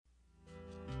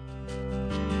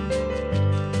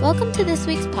Welcome to this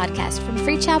week's podcast from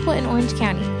Free Chapel in Orange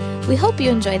County. We hope you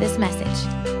enjoy this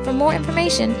message. For more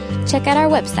information, check out our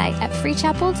website at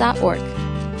freechapel.org.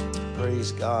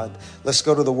 Praise God. Let's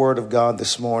go to the Word of God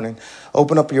this morning.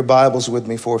 Open up your Bibles with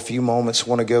me for a few moments. I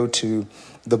want to go to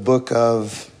the book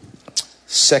of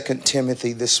 2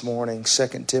 Timothy this morning. 2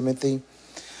 Timothy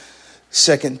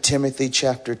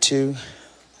chapter 2.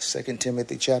 2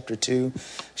 Timothy chapter 2.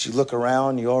 As you look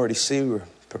around, you already see we're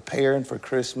preparing for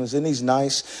Christmas. Isn't these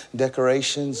nice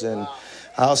decorations? And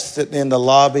I was sitting in the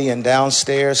lobby and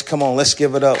downstairs. Come on, let's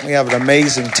give it up. We have an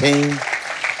amazing team,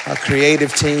 a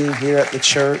creative team here at the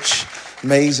church.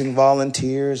 Amazing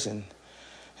volunteers and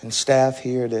staff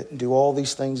here that do all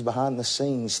these things behind the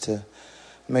scenes to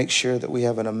make sure that we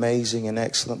have an amazing and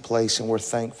excellent place, and we're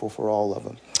thankful for all of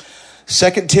them.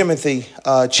 2 Timothy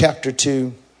chapter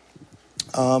 2.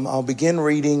 I'll begin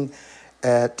reading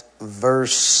at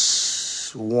verse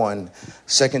 1.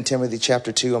 2 Timothy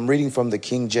chapter 2. I'm reading from the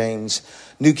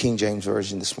New King James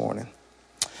Version this morning.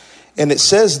 And it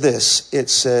says this. It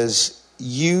says,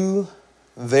 "You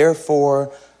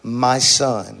therefore, my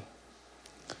son,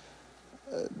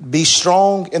 be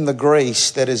strong in the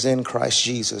grace that is in Christ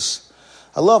Jesus."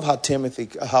 I love how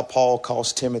Paul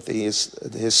calls Timothy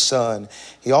his son.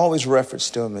 He always refers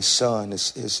to him as son,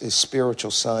 his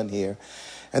spiritual son here.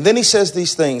 And then he says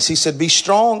these things. He said, "Be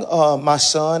strong, my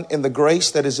son, in the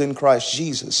grace that is in Christ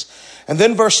Jesus." And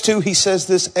then verse 2, he says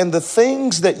this, "And the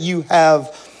things that you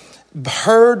have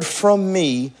heard from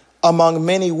me among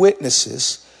many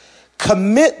witnesses,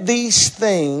 commit these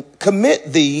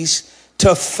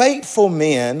to faithful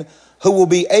men who will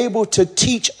be able to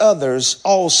teach others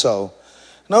also."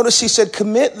 Notice he said,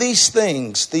 commit these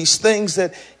things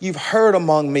that you've heard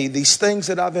among me, these things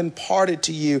that I've imparted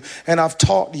to you and I've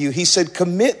taught you. He said,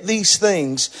 commit these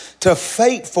things to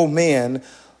faithful men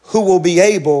who will be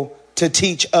able to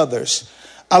teach others.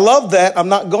 I love that. I'm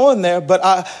not going there,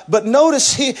 but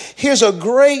notice here's a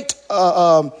great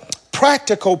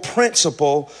practical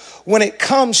principle when it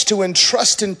comes to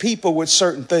entrusting people with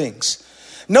certain things.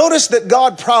 Notice that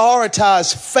God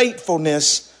prioritized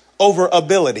faithfulness over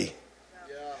ability.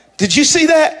 Did you see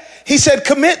that? He said,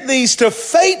 commit these to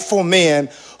faithful men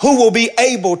who will be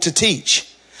able to teach.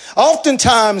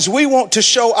 Oftentimes, we want to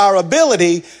show our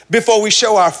ability before we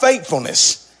show our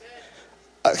faithfulness.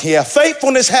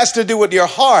 Faithfulness has to do with your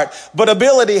heart, but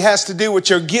ability has to do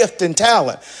with your gift and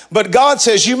talent. But God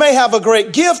says you may have a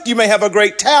great gift, you may have a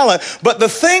great talent, but the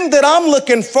thing that I'm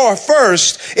looking for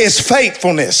first is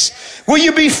faithfulness. Will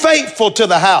you be faithful to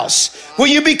the house? Will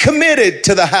you be committed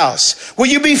to the house? Will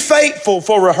you be faithful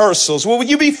for rehearsals? Will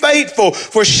you be faithful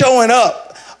for showing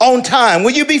up on time?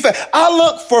 Will you be faithful? I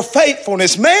look for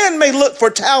faithfulness. Man may look for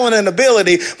talent and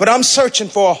ability, but I'm searching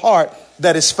for a heart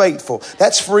that is faithful.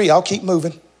 That's free. I'll keep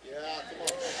moving.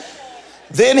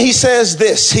 Then he says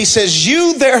this. He says,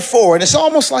 "You therefore," and it's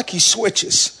almost like he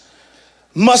switches,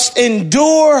 "must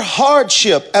endure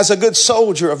hardship as a good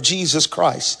soldier of Jesus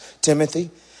Christ, Timothy.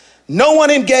 No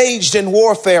one engaged in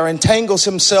warfare entangles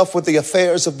himself with the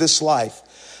affairs of this life,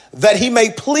 that he may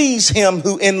please him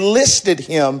who enlisted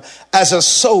him as a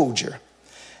soldier.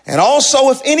 And also,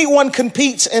 if anyone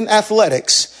competes in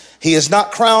athletics, he is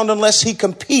not crowned unless he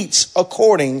competes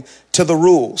according to the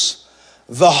rules.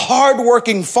 The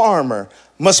hardworking farmer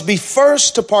must be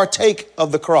first to partake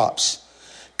of the crops.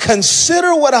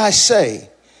 Consider what I say,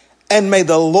 and may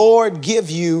the Lord give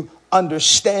you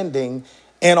understanding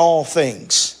in all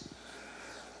things."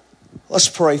 Let's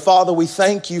pray. Father, we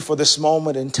thank you for this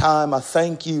moment in time. I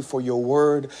thank you for your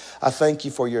word. I thank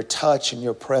you for your touch and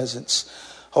your presence.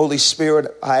 Holy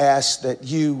Spirit, I ask that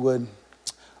you would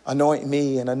anoint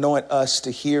me and anoint us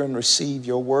to hear and receive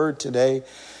your word today,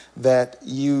 that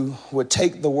you would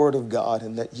take the word of God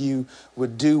and that you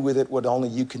would do with it what only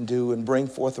you can do and bring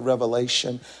forth a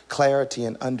revelation, clarity,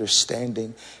 and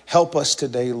understanding. Help us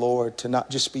today, Lord, to not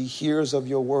just be hearers of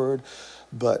your word,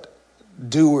 but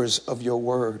doers of your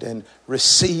word, and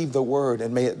receive the word,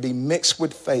 and may it be mixed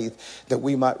with faith that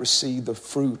we might receive the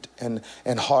fruit and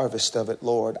harvest of it,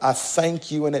 Lord. I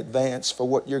thank you in advance for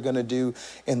what you're going to do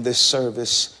in this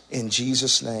service. In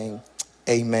Jesus' name,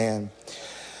 amen.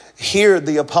 Here,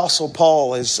 the Apostle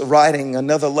Paul is writing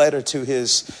another letter to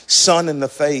his son in the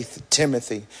faith,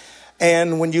 Timothy.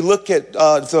 And when you look at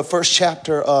the first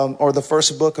chapter or the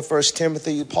first book of First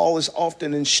Timothy, Paul is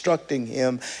often instructing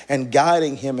him and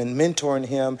guiding him and mentoring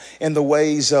him in the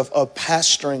ways of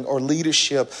pastoring or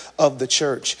leadership of the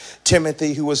church.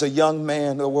 Timothy, who was a young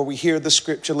man, where we hear the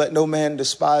scripture, let no man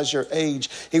despise your age.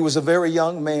 He was a very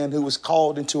young man who was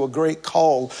called into a great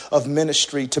call of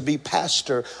ministry to be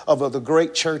pastor of the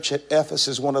great church at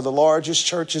Ephesus, one of the largest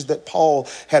churches that Paul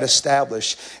had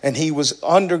established. And he was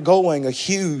undergoing a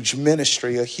huge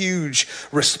ministry, a huge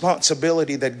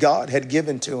responsibility that God had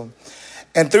given to him.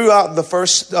 And throughout the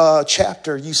first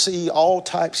chapter, you see all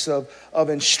types of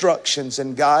instructions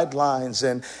and guidelines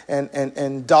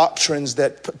and doctrines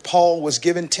that Paul was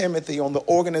giving Timothy on the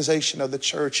organization of the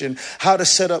church and how to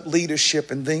set up leadership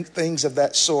and things of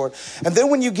that sort. And then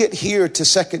when you get here to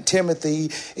 2 Timothy,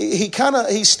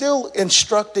 he's still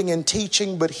instructing and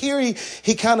teaching, but here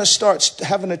he kind of starts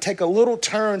having to take a little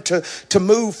turn to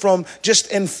move from just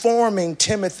informing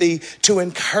Timothy to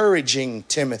encouraging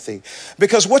Timothy.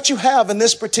 Because what you have in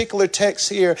this particular text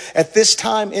here at this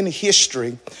time in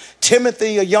history,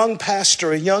 Timothy, a young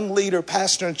pastor, a young leader,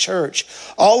 pastor in church,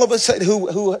 all of us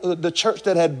who the church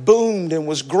that had boomed and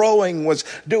was growing, was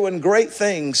doing great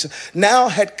things, now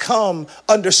had come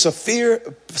under severe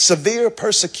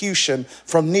persecution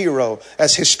from Nero,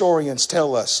 as historians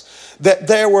tell us. That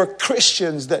there were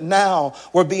Christians that now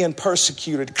were being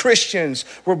persecuted. Christians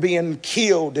were being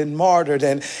killed and martyred.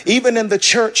 And even in the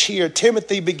church here,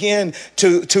 Timothy began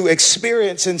to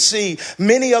experience and see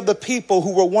many of the people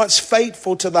who were once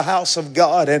faithful to the house of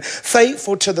God and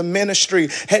faithful to the ministry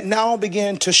had now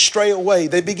began to stray away.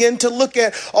 They began to look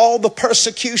at all the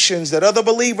persecutions that other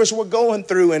believers were going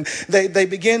through, and they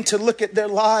began to look at their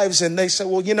lives, and they said,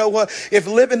 well, you know what? If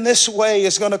living this way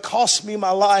is going to cost me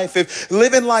my life, if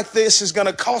living like this is going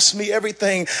to cost me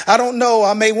everything, I don't know.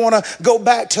 I may want to go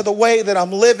back to the way that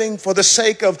I'm living for the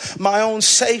sake of my own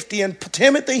safety. And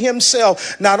Timothy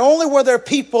himself, not only were there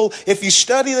people, if you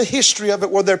study the history of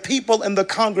it, were there people in the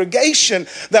congregation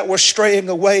that were straying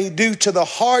away due to the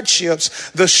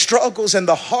hardships, the struggles, and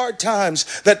the hard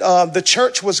times that the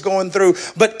church was going through.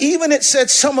 But even it said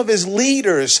some of his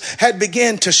leaders had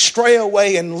begun to stray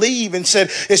away and leave and said,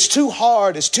 it's too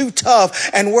hard, it's too tough,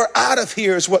 and we're out of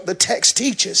here, is what the text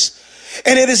teaches.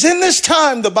 And it is in this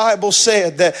time, the Bible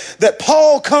said, that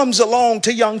Paul comes along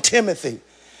to young Timothy.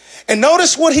 And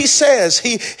notice what he says.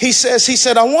 He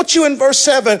said, I want you in verse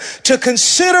 7 to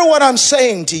consider what I'm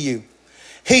saying to you.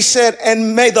 He said,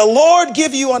 and may the Lord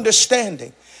give you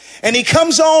understanding. And he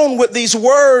comes on with these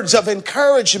words of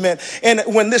encouragement. And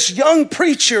when this young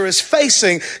preacher is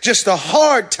facing just a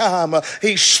hard time,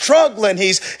 he's struggling.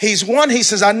 He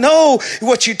says, I know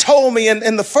what you told me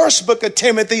in the first book of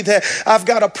Timothy, that I've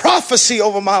got a prophecy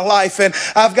over my life, and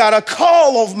I've got a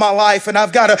call over my life, and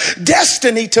I've got a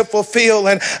destiny to fulfill.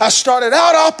 And I started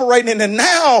out operating, and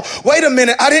now, wait a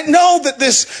minute, I didn't know that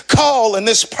this call and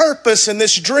this purpose and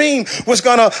this dream was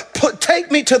going to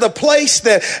take me to the place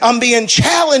that I'm being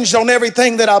challenged on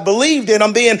everything that I believed in.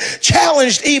 I'm being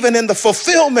challenged even in the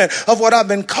fulfillment of what I've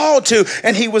been called to.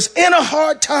 And he was in a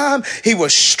hard time. He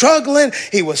was struggling.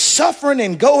 He was suffering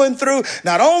and going through,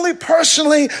 not only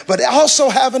personally, but also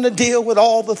having to deal with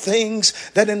all the things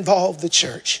that involve the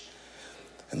church.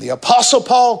 And the Apostle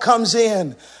Paul comes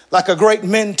in like a great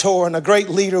mentor and a great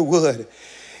leader would.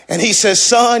 And he says,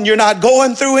 son, you're not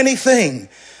going through anything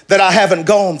that I haven't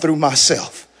gone through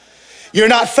myself. You're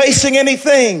not facing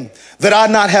anything that I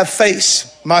not have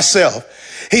faced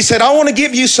myself. He said, I want to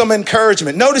give you some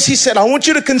encouragement. Notice he said, I want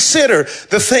you to consider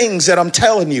the things that I'm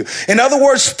telling you. In other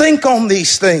words, think on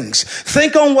these things.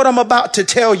 Think on what I'm about to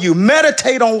tell you.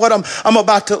 Meditate on what I'm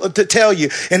about to tell you.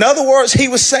 In other words, he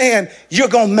was saying, you're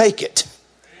going to make it.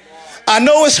 I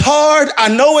know it's hard. I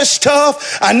know it's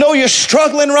tough. I know you're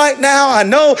struggling right now. I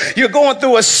know you're going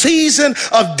through a season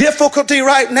of difficulty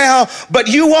right now, but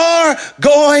you are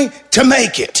going to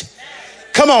make it.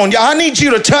 Come on, I need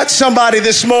you to touch somebody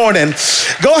this morning.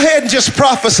 Go ahead and just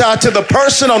prophesy to the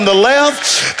person on the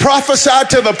left, prophesy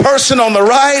to the person on the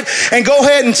right, and go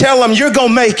ahead and tell them you're going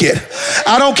to make it.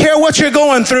 I don't care what you're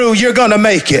going through, you're going to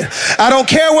make it. I don't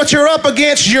care what you're up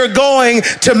against, you're going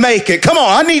to make it. Come on,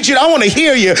 I want to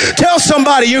hear you. Tell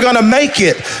somebody you're going to make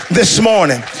it this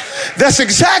morning. That's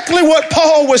exactly what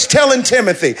Paul was telling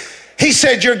Timothy. He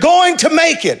said, you're going to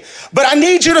make it, but I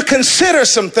need you to consider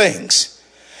some things.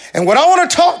 And what I want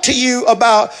to talk to you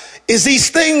about is these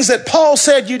things that Paul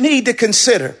said you need to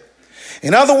consider.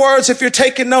 In other words, if you're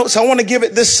taking notes, I want to give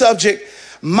it this subject: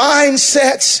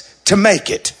 mindsets to make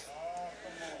it.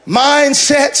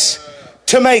 Mindsets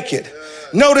to make it.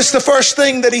 Notice the first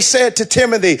thing that he said to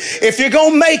Timothy: if you're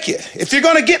going to make it, if you're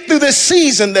going to get through this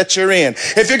season that you're in,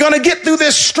 if you're going to get through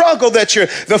this struggle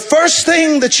the first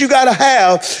thing that you got to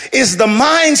have is the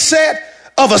mindset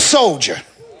of a soldier.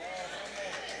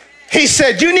 He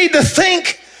said, you need to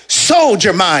think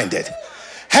soldier minded.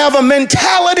 Have a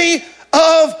mentality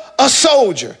of a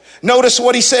soldier. Notice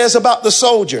what he says about the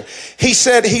soldier. He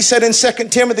said in 2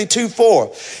 Timothy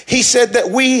 2:4, he said that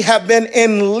we have been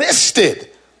enlisted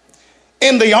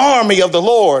in the army of the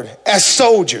Lord as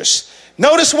soldiers.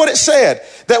 Notice what it said.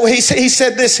 That he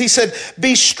said this. He said,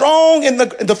 be strong in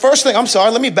the first thing. I'm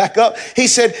sorry, let me back up. He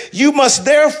said, you must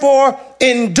therefore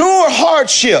endure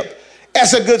hardship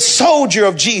as a good soldier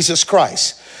of Jesus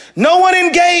Christ. No one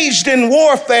engaged in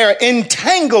warfare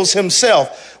entangles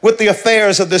himself with the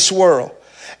affairs of this world.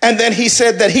 And then he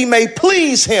said that he may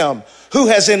please him who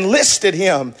has enlisted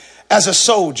him as a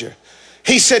soldier.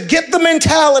 He said, get the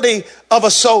mentality of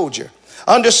a soldier.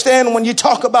 Understand, when you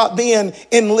talk about being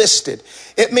enlisted,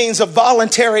 it means a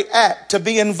voluntary act to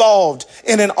be involved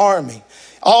in an army.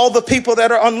 All the people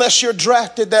that are, unless you're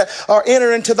drafted, that are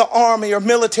enter into the army or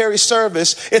military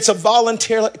service, it's a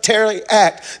voluntary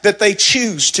act that they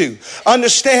choose to.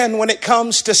 Understand, when it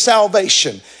comes to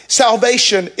salvation,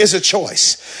 salvation is a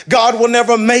choice. God will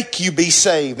never make you be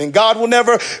saved, and God will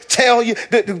never tell you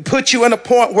to put you in a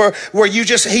point where he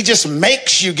just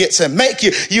makes you get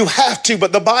saved. You have to.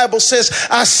 But the Bible says,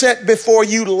 I set before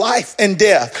you life and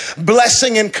death,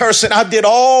 blessing and cursing. I did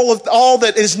all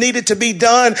that is needed to be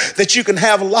done that you can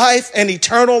have life and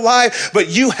eternal life, but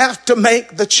you have to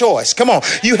make the choice. Come on.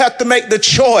 You have to make the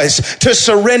choice to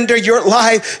surrender your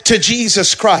life to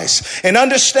Jesus Christ. And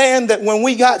understand that when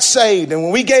we got saved and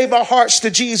when we gave our hearts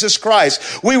to Jesus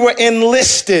Christ, we were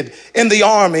enlisted in the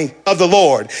army of the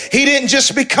Lord. He didn't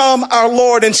just become our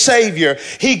Lord and Savior.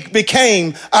 He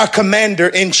became our commander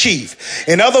in chief.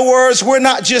 In other words, we're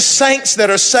not just saints that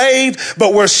are saved,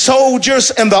 but we're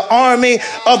soldiers in the army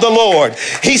of the Lord.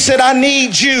 He said, I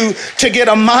need you to get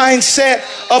a mindset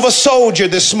of a soldier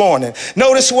this morning.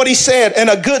 Notice what he said. And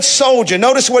a good soldier,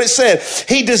 notice what it said.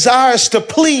 He desires to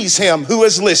please him who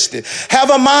is listed. Have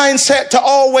a mindset to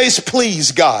always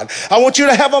please God. I want you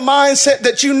to have a mindset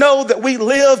that you know that we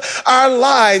live our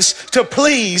lives to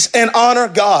please and honor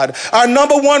God. Our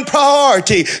number one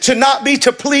priority should not be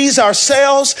to please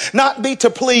ourselves, not be to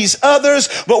please others,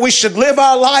 but we should live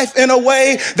our life in a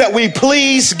way that we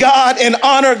please God and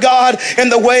honor God in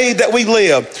the way that we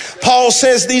live. Paul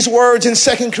says these words in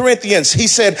 2 Corinthians. He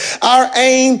said, our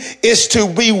aim is to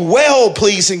be well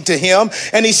pleasing to him.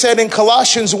 And he said in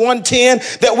Colossians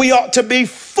 1:10 that we ought to be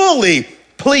fully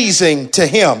pleasing to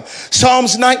him.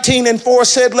 Psalms 19:4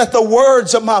 said, let the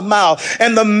words of my mouth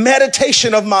and the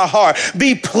meditation of my heart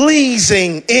be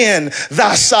pleasing in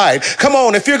thy sight. Come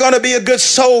on, if you're going to be a good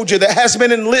soldier that has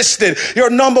been enlisted, your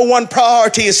number one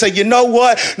priority is say, you know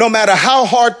what? No matter how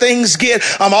hard things get,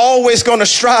 I'm always going to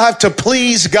strive to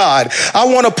please God. I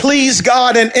want to please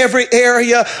God in every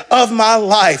area of my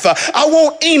life. I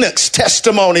want Enoch's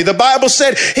testimony. The Bible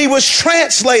said he was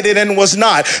translated and was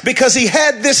not, because he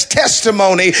had this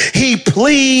testimony. He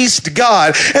pleased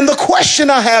God. And the question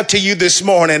I have to you this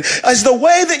morning is, the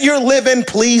way that you're living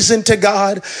pleasing to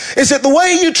God? Is it the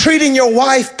way you're treating your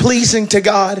wife pleasing to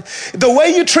God? The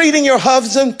way you're treating your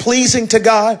husband pleasing to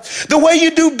God? The way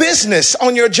you do business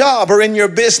on your job or in your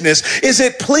business, is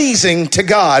it pleasing to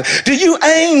God? Do you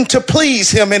aim to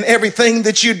please him in everything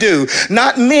that you do?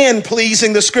 Not men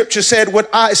pleasing, the scripture said, with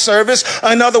eye service.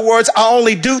 In other words, I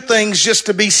only do things just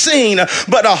to be seen,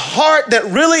 but a heart that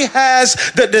really has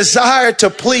the desire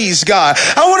to please God.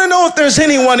 I want to know if there's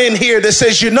anyone in here that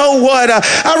says, you know what,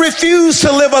 I refuse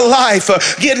to live a life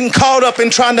getting caught up in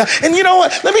trying to, and you know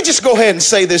what, let me just go ahead and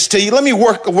say this to you. Let me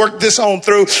work this on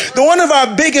through. One of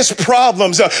our biggest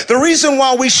problems, the reason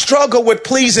why we struggle with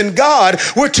pleasing God,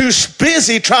 we're too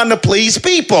busy trying to please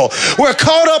people. We're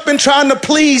caught up in trying to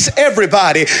please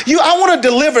everybody. I want to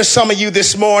deliver some of you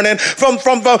this morning from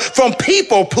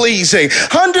people pleasing.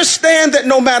 Understand that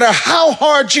no matter how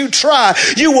hard you try,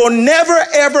 you will never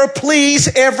ever please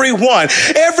everyone.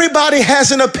 Everybody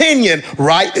has an opinion,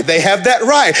 right? They have that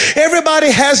right.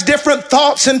 Everybody has different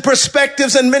thoughts and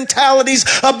perspectives and mentalities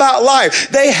about life.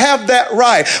 They have that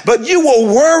right. But you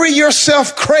will worry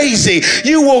yourself crazy.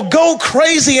 You will go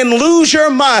crazy and lose your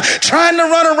mind trying to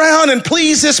run around and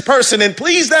please this person and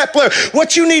please that player.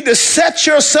 What you need to set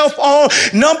yourself on,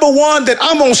 number one, that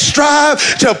I'm going to strive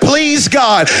to please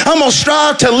God. I'm going to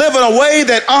strive to live in a way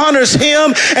that honors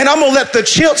him, and I'm going to let let the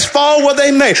chips fall where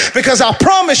they may. Because I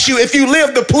promise you, if you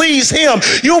live to please him,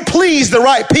 you'll please the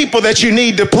right people that you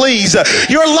need to please.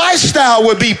 Your lifestyle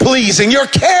will be pleasing. Your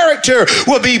character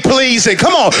will be pleasing.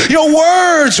 Come on, your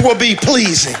words will be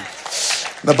pleasing.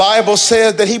 The Bible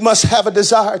says that he must have a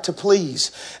desire to please.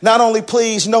 Not only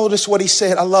please, notice what he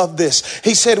said. I love this.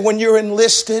 He said, when you're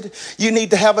enlisted, you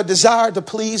need to have a desire to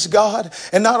please God.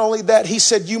 And not only that, he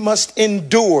said, you must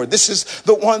endure. This is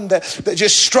the one that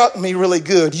just struck me really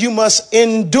good. You must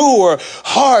endure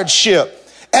hardship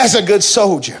as a good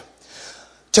soldier.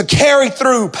 To carry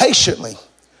through patiently,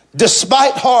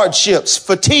 despite hardships,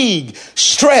 fatigue,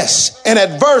 stress, and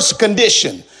adverse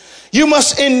condition. You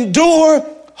must endure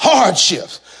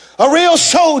hardships. A real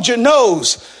soldier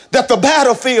knows that the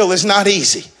battlefield is not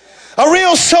easy. A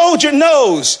real soldier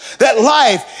knows that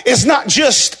life is not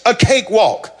just a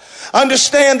cakewalk.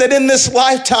 Understand that in this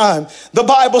lifetime, the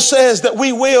Bible says that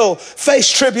we will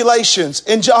face tribulations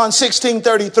in John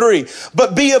 16:33.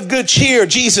 But be of good cheer,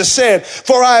 Jesus said,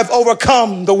 for I have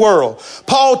overcome the world.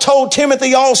 Paul told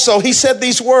Timothy also, he said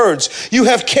these words, you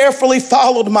have carefully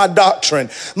followed my doctrine,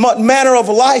 my manner of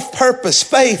life, purpose,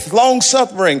 faith, long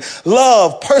suffering,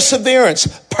 love, perseverance,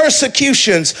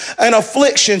 persecutions, and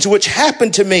afflictions which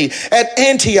happened to me at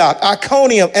Antioch,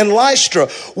 Iconium, and Lystra.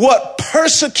 What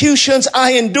persecutions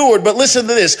I endured. But listen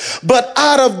to this. But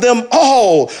out of them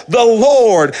all, the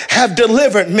Lord have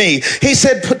delivered me. He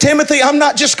said, Timothy, I'm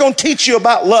not just going to teach you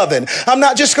about loving. I'm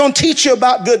not just going to teach you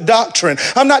about good doctrine.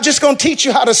 I'm not just going to teach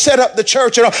you how to set up the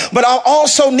church. But I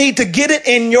also need to get it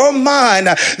in your mind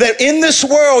that in this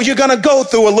world, you're going to go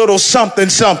through a little something.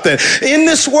 In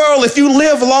this world, if you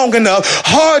live long enough,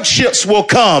 hardships will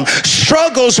come.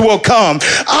 Struggles will come.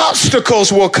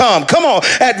 Obstacles will come. Come on.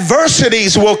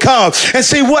 Adversities will come. And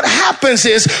see, what happens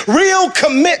is real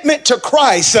commitment to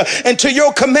Christ and to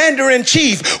your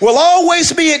commander-in-chief will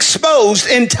always be exposed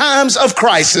in times of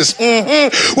crisis.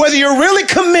 Whether you're really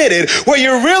committed, whether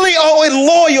you're really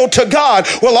loyal to God,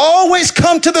 will always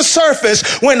come to the surface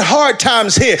when hard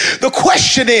times hit. The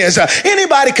question is,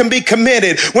 anybody can be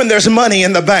committed when there's money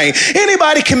in the bank.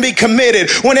 Anybody can be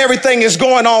committed when everything is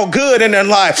going all good in their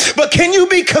life. But can you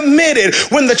be committed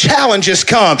when the challenges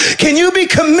come? Can you be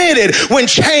committed when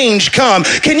change comes?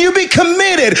 Can you be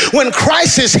committed when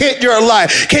crisis hit your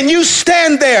life? Can you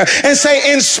stand there and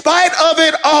say, in spite of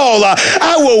it all,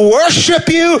 I will worship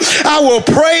you. I will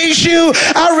praise you.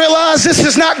 I realize this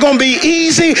is not going to be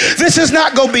easy. This is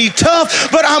not going to be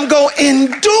tough, but I'm going to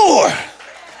endure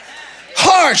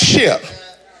hardship.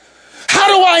 How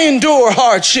do I endure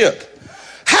hardship?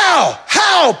 How,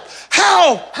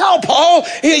 Paul?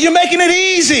 You're making it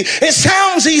easy. It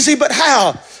sounds easy, but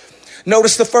how?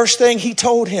 Notice the first thing he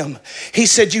told him. He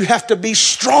said, you have to be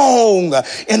strong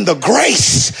in the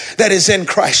grace that is in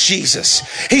Christ Jesus.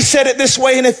 He said it this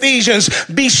way in Ephesians,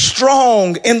 be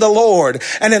strong in the Lord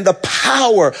and in the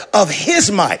power of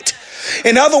his might.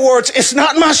 In other words, it's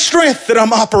not my strength that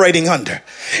I'm operating under.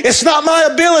 It's not my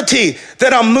ability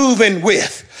that I'm moving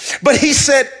with. But he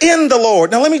said, in the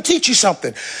Lord. Now, let me teach you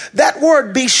something. That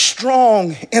word, be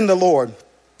strong in the Lord,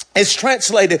 is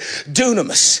translated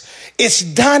dunamis. It's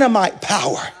dynamite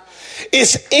power.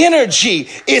 It's energy.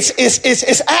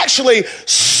 It's actually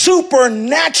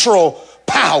supernatural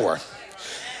power.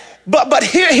 But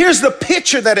here's the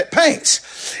picture that it paints.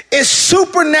 It's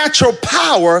supernatural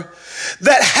power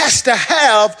that has to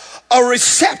have a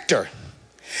receptor.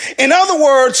 In other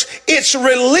words, it's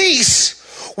release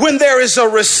when there is a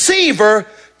receiver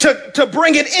to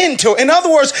bring it into. In other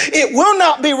words, it will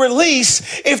not be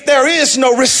released if there is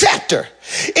no receptor.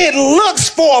 It looks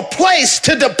for a place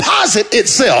to deposit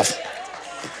itself.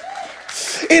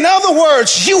 In other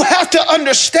words, you have to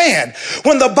understand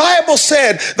when the Bible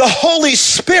said the Holy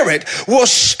Spirit will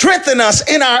strengthen us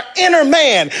in our inner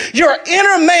man. Your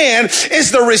inner man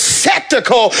is the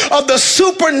receptacle of the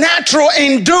supernatural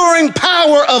enduring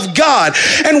power of God.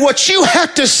 And what you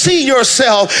have to see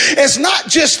yourself is not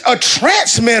just a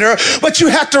transmitter, but you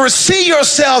have to see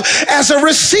yourself as a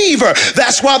receiver.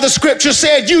 That's why the scripture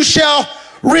said you shall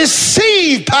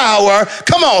receive power,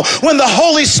 come on, when the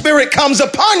Holy Spirit comes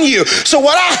upon you. So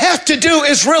what I have to do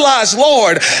is realize,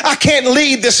 Lord, I can't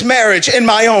lead this marriage in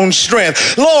my own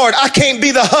strength. Lord, I can't be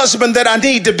the husband that I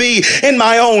need to be in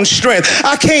my own strength.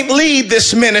 I can't lead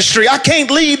this ministry. I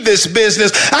can't lead this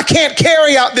business. I can't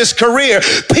carry out this career.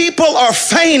 People are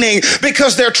fainting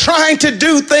because they're trying to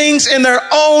do things in their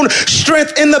own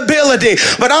strength and ability.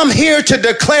 But I'm here to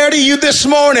declare to you this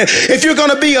morning, if you're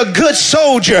going to be a good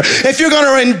soldier, if you're going to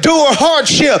to endure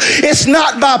hardship. It's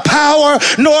not by power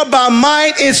nor by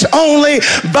might. It's only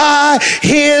by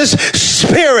his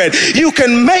Spirit. You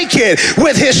can make it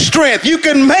with his strength. You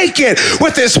can make it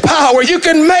with his power. You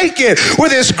can make it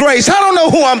with his grace. I don't know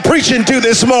who I'm preaching to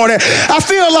this morning. I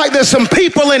feel like there's some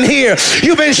people in here.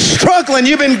 You've been struggling.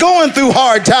 You've been going through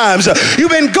hard times. You've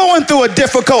been going through a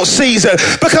difficult season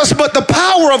but the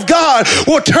power of God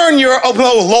will turn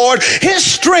his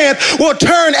strength will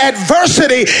turn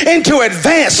adversity into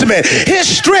advancement. His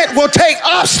strength will take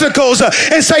obstacles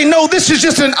and say, no, this is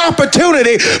just an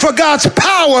opportunity for God's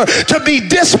power to be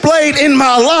displayed in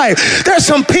my life. There's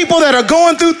some people that are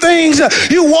going through things.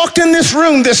 You walked in this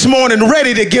room this morning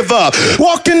ready to give up.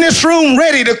 Walked in this room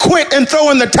ready to quit and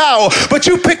throw in the towel, but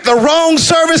you picked the wrong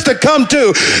service to come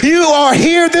to. You are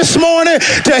here this morning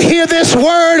to hear this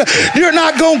word. You're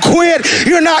not going to quit.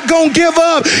 You're not going to give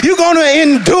up. You're going to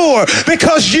endure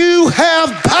because you have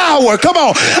power. Come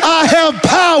on. I have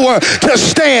power to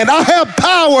stand. I have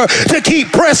power to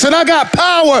keep pressing. I got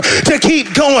power to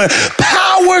keep going.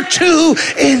 Power to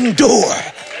endure.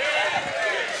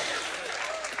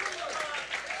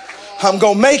 I'm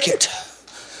going to make it.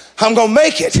 I'm going to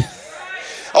make it.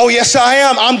 Oh, yes, I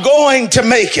am. I'm going to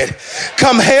make it.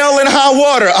 Come hell and high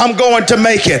water, I'm going to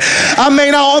make it. I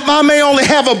may only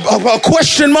have a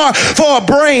question mark for a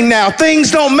brain now. Things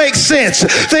don't make sense.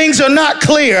 Things are not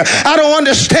clear. I don't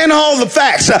understand all the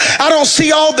facts. I don't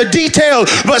see all the details,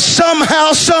 but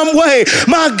somehow, some way,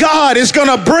 my God is going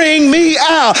to bring me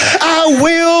out. I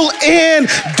will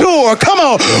endure. Come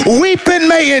on. Weeping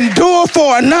may endure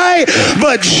for a night,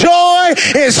 but joy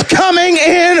is coming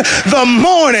in the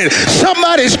morning.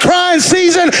 Somebody's crying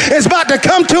season is about to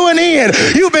come to an end.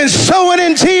 You've been sowing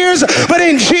in tears, but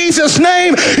in Jesus'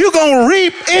 name, you're going to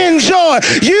reap in joy.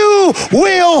 You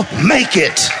will make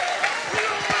it.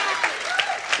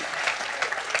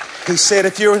 He said,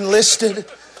 if you're enlisted,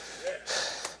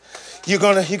 you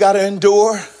got to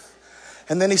endure.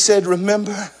 And then he said,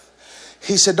 remember,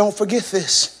 he said, don't forget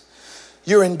this.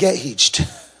 You're engaged.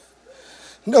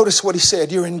 Notice what he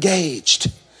said. You're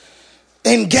engaged.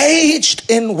 Engaged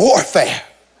in warfare.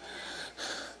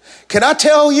 Can I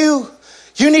tell you,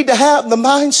 you need to have the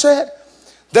mindset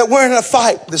that we're in a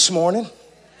fight this morning.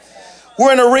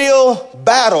 We're in a real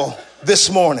battle this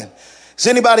morning. Is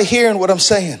anybody hearing what I'm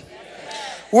saying?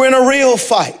 We're in a real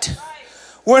fight.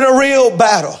 We're in a real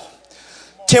battle.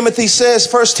 Timothy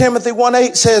says, 1 Timothy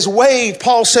 1:8 says,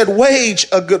 Paul said, wage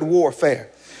a good warfare.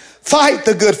 Fight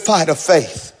the good fight of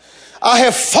faith. I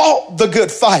have fought the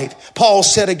good fight, Paul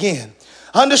said again.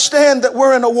 Understand that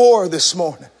we're in a war this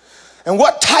morning. And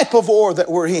what type of war that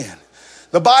we're in.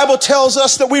 The Bible tells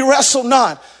us that we wrestle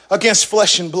not against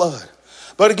flesh and blood,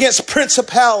 but against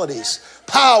principalities,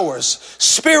 powers,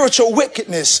 spiritual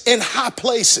wickedness in high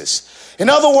places. In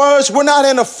other words, we're not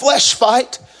in a flesh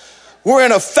fight. We're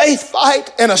in a faith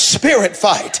fight and a spirit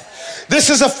fight.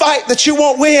 This is a fight that you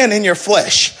won't win in your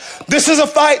flesh. This is a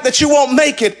fight that you won't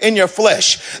make it in your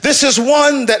flesh. This is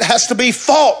one that has to be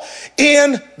fought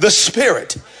in the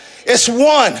spirit. It's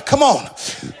one. Come on.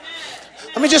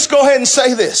 Let me just go ahead and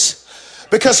say this,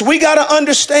 because we got to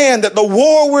understand that the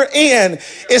war we're in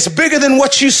is bigger than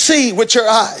what you see with your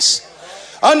eyes.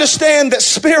 Understand that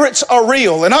spirits are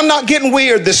real. And I'm not getting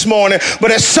weird this morning,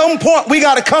 but at some point we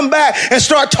got to come back and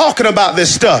start talking about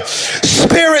this stuff.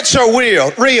 Spirits are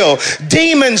real.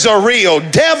 Demons are real.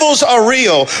 Devils are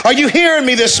real. Are you hearing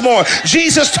me this morning?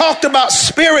 Jesus talked about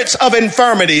spirits of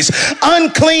infirmities,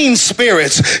 unclean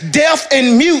spirits, deaf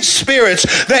and mute spirits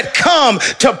that come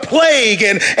to plague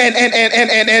and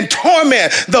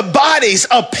torment the bodies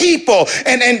of people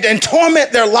and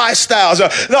torment their lifestyles.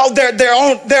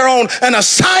 They're on an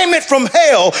assignment from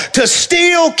hell to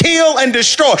steal, kill, and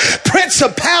destroy.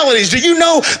 Principalities. Do you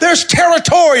know there's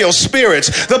territorial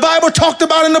spirits? The Bible talked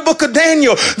about in the book of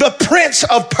Daniel, the prince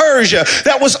of Persia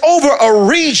that was over a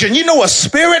region. You know, a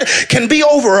spirit can be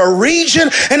over a region.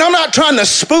 And I'm not trying to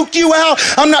spook you out.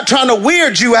 I'm not trying to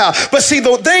weird you out. But see,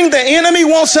 the thing the enemy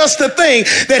wants us to think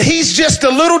that he's just a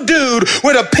little dude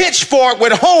with a pitchfork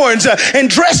with horns and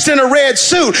dressed in a red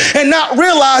suit, and not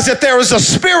realize that there is a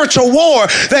spiritual war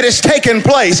that is taking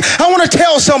place. I want to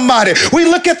tell somebody, we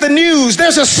look at the news,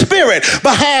 there's a spirit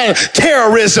behind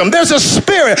terrorism. There's a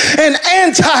spirit, an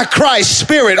antichrist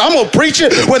spirit. I'm going to preach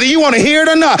it whether you want to hear it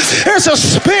or not. There's a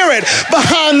spirit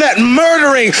behind that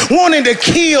murdering, wanting to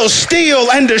kill,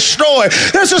 steal, and destroy.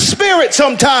 There's a spirit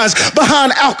sometimes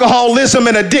behind alcoholism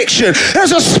and addiction.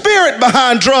 There's a spirit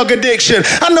behind drug addiction.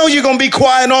 I know you're going to be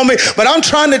quiet on me, but I'm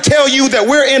trying to tell you that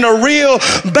we're in a real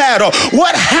battle.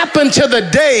 What happened to the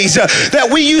days that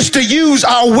we used to use use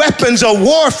our weapons of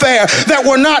warfare that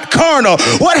were not carnal?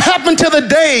 What happened to the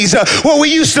days where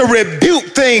we used to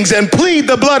rebuke things and plead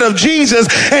the blood of Jesus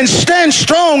and stand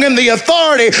strong in the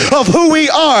authority of who we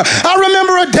are? I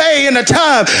remember a day and a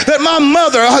time that my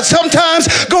mother, sometimes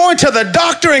going to the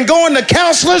doctor and going to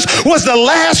counselors was the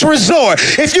last resort.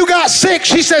 If you got sick,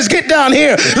 she says, get down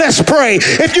here, let's pray.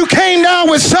 If you came down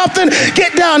with something,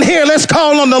 get down here, let's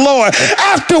call on the Lord.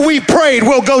 After we prayed,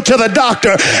 we'll go to the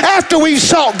doctor. After we've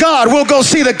sought God, we'll go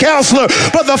see the counselor.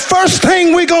 But the first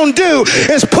thing we're going to do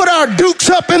is put our dukes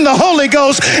up in the Holy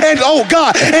Ghost and, oh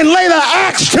God, and lay the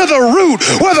axe to the root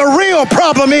where the real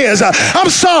problem is. I'm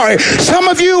sorry. Some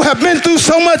of you have been through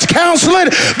so much counseling,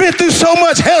 been through so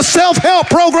much self-help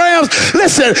programs.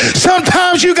 Listen,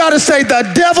 sometimes you got to say the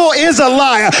devil is a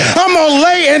liar. I'm going to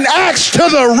lay an axe to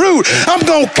the root. I'm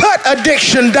going to cut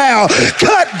addiction down,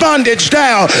 cut bondage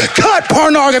down, cut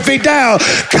pornography down,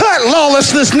 cut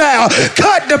lawlessness now,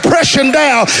 cut depression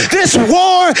down. This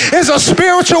war is a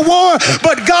spiritual war,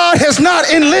 but God has not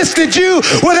enlisted you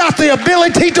without the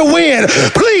ability to win.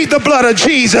 Plead the blood of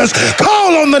Jesus.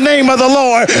 Call on the name of the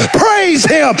Lord. Praise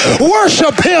him,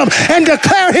 worship him, and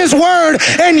declare his word,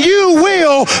 and you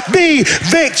will be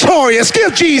victorious.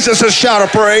 Give Jesus a shout of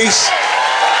praise.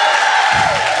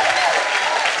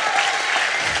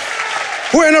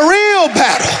 We're in a real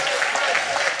battle.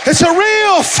 It's a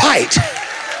real fight.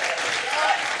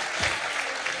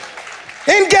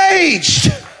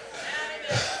 Engaged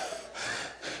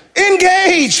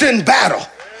in battle.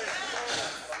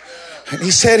 And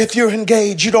he said, if you're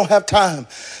engaged, you don't have time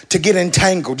to get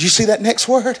entangled. You see that next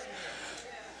word?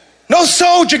 No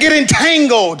soldier get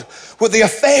entangled with the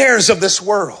affairs of this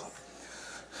world.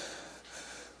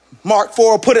 Mark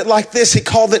 4 put it like this. He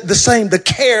called it the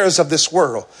cares of this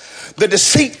world. The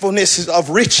deceitfulness of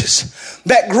riches,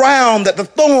 that ground that the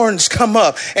thorns come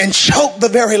up and choke the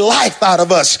very life out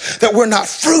of us, that we're not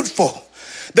fruitful.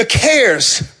 The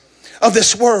cares of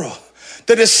this world,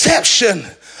 the deception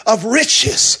of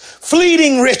riches,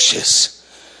 fleeting riches,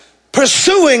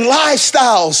 pursuing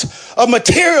lifestyles of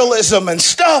materialism and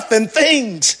stuff and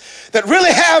things that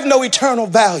really have no eternal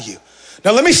value.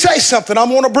 Now, let me say something. I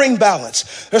want to bring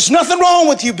balance. There's nothing wrong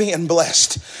with you being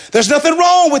blessed. There's nothing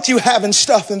wrong with you having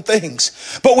stuff and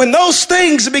things. But when those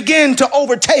things begin to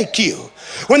overtake you,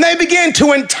 when they begin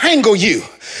to entangle you,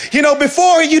 you know,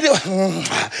 before you do,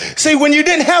 see, when you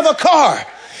didn't have a car,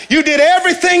 you did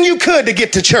everything you could to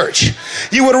get to church.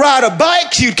 You would ride a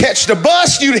bike, you'd catch the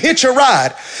bus, you'd hitch a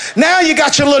ride. Now you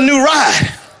got your little new ride.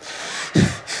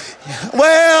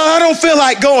 Well, I don't feel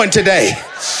like going today.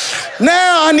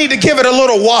 Now I need to give it a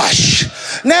little wash.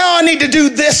 Now I need to do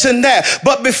this and that.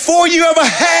 But before you ever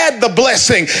had the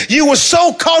blessing, you were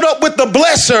so caught up with the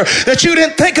blesser that you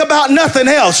didn't think about nothing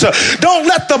else. Don't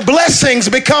let the blessings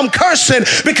become cursing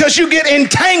because you get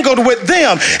entangled with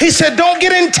them. He said, don't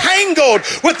get entangled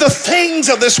with the things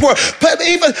of this world. But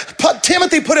even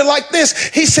Timothy put it like this.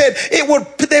 He said,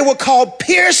 they were called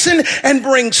piercing and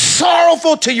bring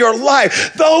sorrowful to your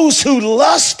life those who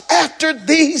lust after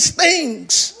these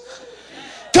things.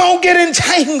 Don't get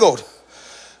entangled.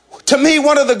 To me,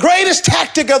 one of the greatest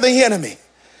tactics of the enemy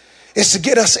is to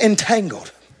get us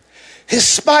entangled. His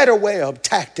spider web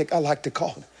tactic, I like to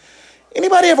call it.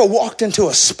 Anybody ever walked into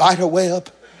a spider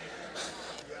web?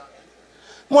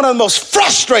 One of the most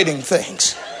frustrating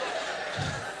things.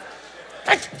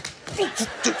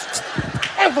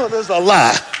 There's a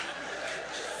lie.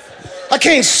 I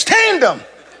can't stand them.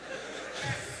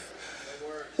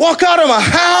 Walk out of my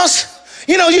house.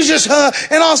 You know, you just,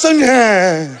 and all of a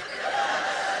sudden,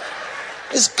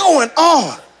 it's going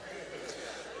on.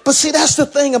 But see, that's the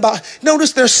thing about,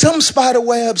 notice there's some spider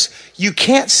webs you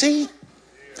can't see.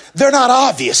 They're not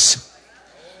obvious.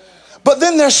 But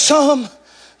then there's some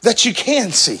that you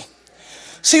can see.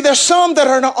 See, there's some that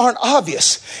aren't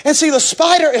obvious. And see, the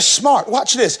spider is smart.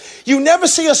 Watch this. You never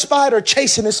see a spider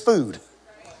chasing his food.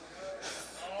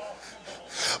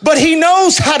 But he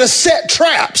knows how to set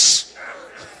traps.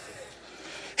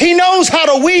 He knows how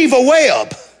to weave a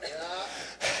web.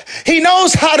 He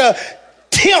knows how to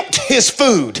tempt his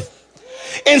food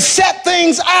and set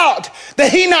things out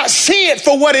that he not see it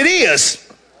for what it is,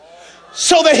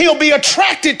 so that he'll be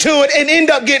attracted to it and end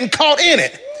up getting caught in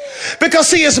it. Because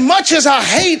see, as much as I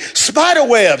hate spider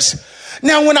webs,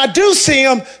 now when I do see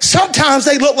them, sometimes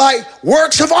they look like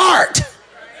works of art.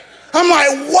 I'm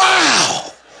like, wow.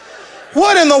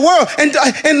 What in the world?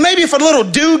 And maybe if a little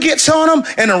dew gets on them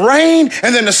and the rain,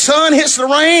 and then the sun hits the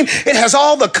rain, it has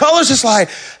all the colors. It's like,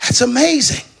 that's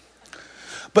amazing.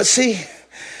 But see,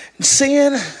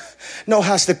 sin knows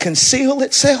how to conceal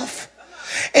itself,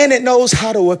 and it knows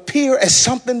how to appear as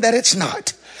something that it's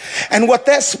not. And what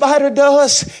that spider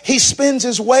does, he spins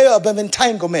his web of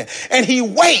entanglement and he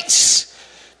waits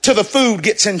till the food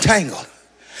gets entangled.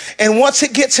 And once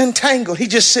it gets entangled, he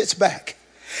just sits back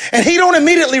and he don't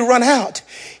immediately run out.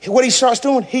 What he starts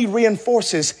doing, he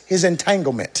reinforces his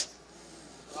entanglement.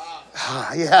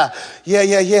 Yeah.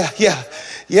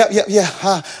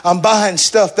 I'm buying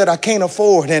stuff that I can't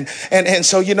afford. And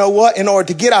so you know what? In order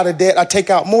to get out of debt, I take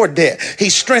out more debt. He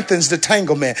strengthens the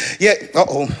entanglement. Yeah.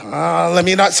 Let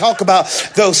me not talk about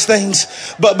those things.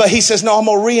 But he says, no, I'm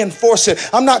going to reinforce it.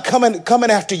 I'm not coming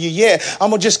after you yet. I'm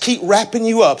going to just keep wrapping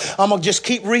you up. I'm going to just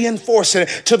keep reinforcing it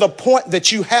to the point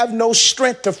that you have no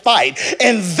strength to fight.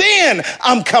 And then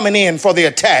I'm coming in for the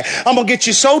attack. I'm going to get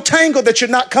you so tangled that you're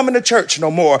not coming to church no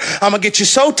more. I'm going to get you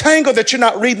so tangled that you're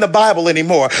not reading the Bible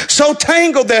anymore. So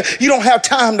tangled that you don't have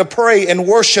time to pray and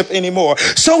worship anymore.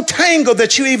 So tangled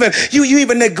that you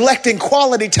even neglecting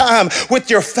quality time with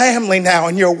your family now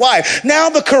and your wife. Now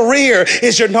the career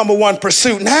is your number one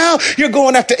pursuit. Now you're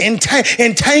going after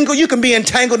entangle. You can be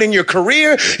entangled in your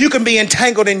career. You can be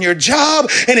entangled in your job,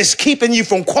 and it's keeping you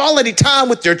from quality time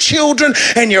with your children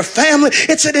and your family.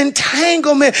 It's an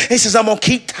entanglement. He says, I'm going to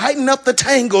keep tightening up the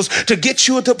tangles to get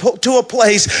you to a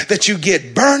place that you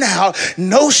get burnout,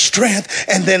 no strength,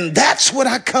 and then that's what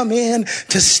I come in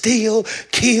to steal,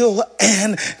 kill,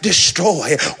 and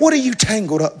destroy. What are you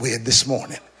tangled up with this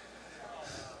morning?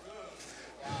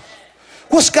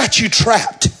 What's got you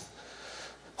trapped?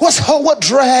 What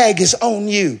drag is on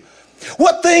you?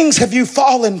 What things have you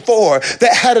fallen for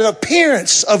that had an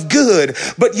appearance of good,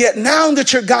 but yet now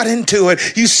that you got into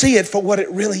it, you see it for what it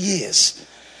really is?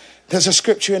 There's a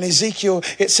scripture in Ezekiel.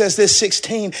 It says this,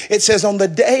 16. It says, on the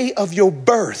day of your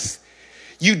birth,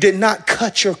 you did not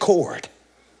cut your cord.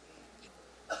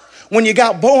 When you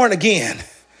got born again,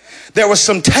 there were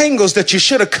some tangles that you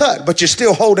should have cut, but you're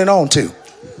still holding on to.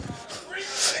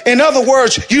 In other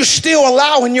words, you're still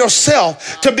allowing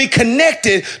yourself to be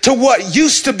connected to what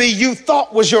used to be you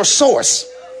thought was your source.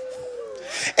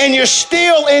 And you're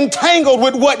still entangled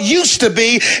with what used to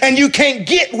be, and you can't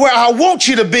get where I want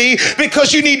you to be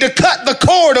because you need to cut the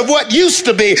cord of what used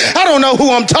to be. I don't know who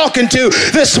I'm talking to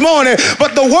this morning,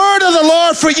 but the word of the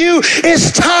Lord for you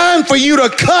is time for you to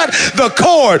cut the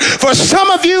cord. For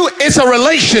some of you, it's a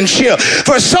relationship.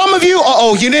 For some of you,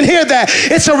 you didn't hear that.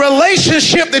 It's a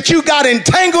relationship that you got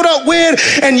entangled up with,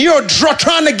 and you're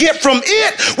trying to get from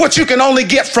it what you can only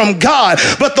get from God.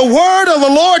 But the word of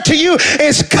the Lord to you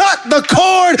is cut the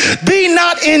cord. Be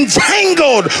not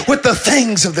entangled with the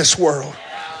things of this world.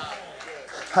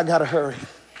 I gotta hurry.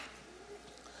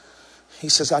 He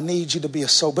says, I need you to be a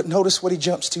soldier. But notice what he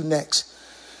jumps to next.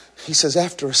 He says,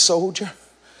 after a soldier,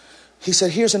 he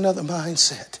said, here's another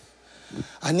mindset.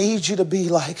 I need you to be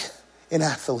like an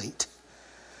athlete.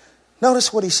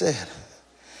 Notice what he said.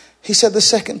 He said, the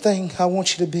second thing I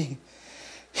want you to be.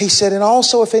 He said, and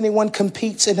also if anyone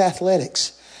competes in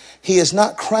athletics, he is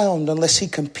not crowned unless he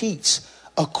competes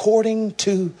according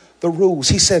to the rules.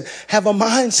 He said, have a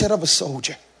mindset of a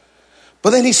soldier.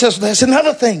 But then he says, there's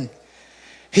another thing.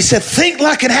 He said, think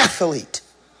like an athlete.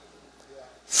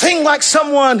 Think like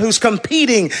someone who's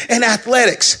competing in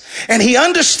athletics. And he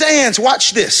understands,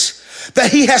 watch this,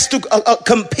 that he has to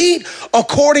compete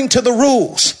according to the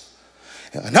rules.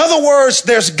 In other words,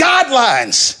 there's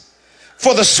guidelines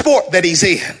for the sport that he's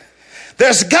in.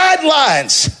 There's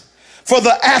guidelines for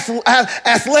the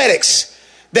athletics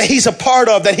that he's a part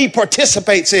of, that he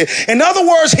participates in. In other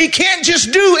words, he can't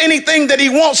just do anything that he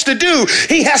wants to do.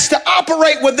 He has to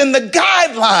operate within the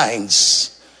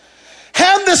guidelines.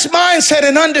 Have this mindset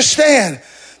and understand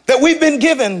that we've been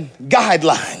given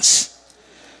guidelines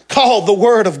called the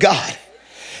Word of God.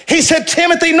 He said,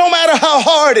 Timothy, no matter how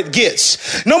hard it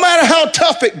gets, no matter how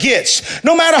tough it gets,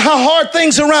 no matter how hard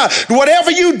things are around, whatever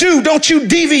you do, don't you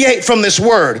deviate from this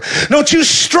word. Don't you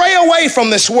stray away from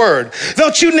this word.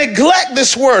 Don't you neglect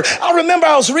this word. I remember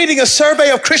I was reading a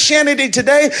survey of Christianity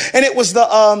Today, and it was the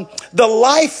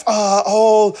Lifeway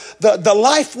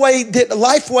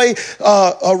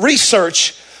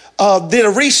research did a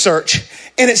research.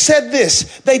 And it said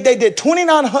this, they did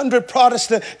 2,900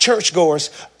 Protestant churchgoers.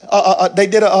 They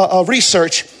did a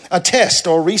research, a test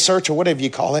or research or whatever you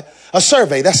call it, a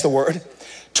survey, that's the word,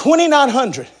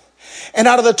 2,900. And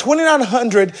out of the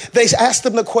 2,900, they asked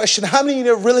them the question, how many of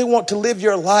you really want to live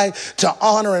your life to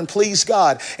honor and please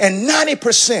God? And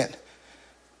 90%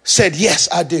 said, yes,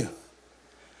 I do.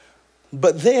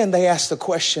 But then they asked the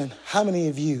question, how many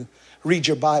of you read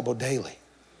your Bible daily?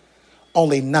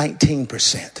 Only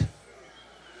 19%.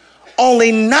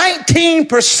 Only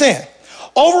 19%.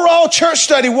 Overall church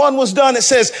study one was done. It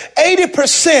says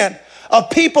 80% of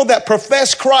people that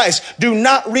profess Christ do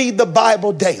not read the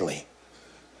Bible daily.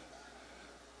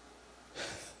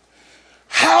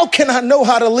 how can I know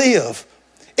how to live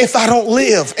if I don't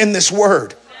live in this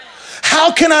word?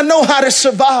 How can I know how to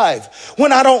survive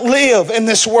when I don't live in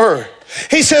this word?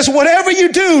 He says, whatever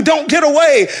you do, don't get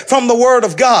away from the word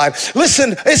of God.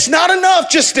 Listen, it's not enough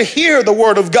just to hear the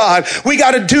word of God. We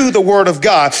got to do the word of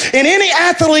God. And any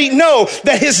athlete know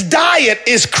that his diet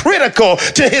is critical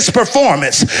to his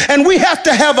performance. And we have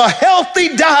to have a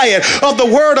healthy diet of the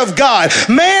word of God.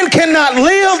 Man cannot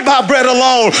live by bread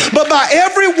alone, but by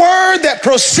every word that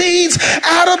proceeds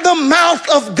out of the mouth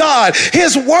of God.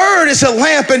 His word is a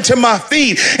lamp unto my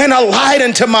feet and a light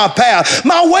unto my path.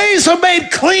 My ways are made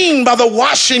clean by the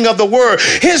washing of the word.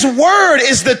 His word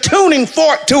is the tuning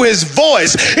fork to his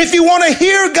voice. If you want to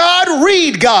hear God,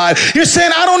 read God. You're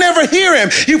saying, I don't ever hear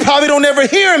him. You probably don't ever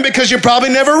hear him because you probably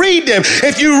never read him.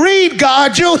 If you read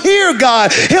God, you'll hear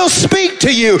God. He'll speak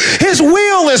to you. His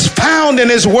will is found in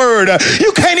his word.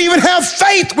 You can't even have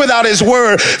faith without his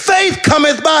word. Faith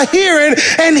cometh by hearing,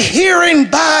 and hearing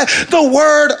by the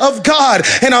word of God.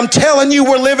 And I'm telling you,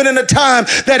 we're living in a time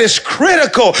that is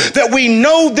critical that we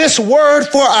know this word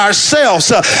for ourselves.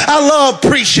 I love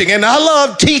preaching and I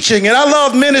love teaching and I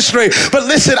love ministry. But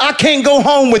listen, I can't go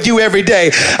home with you every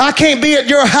day. I can't be at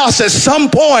your house. At some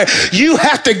point, you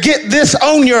have to get this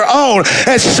on your own.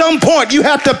 At some point, you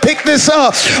have to pick this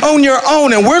up on your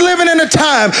own. And we're living in a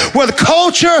time where the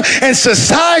culture and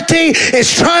society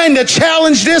is trying to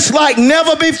challenge this like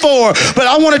never before. But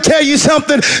I want to tell you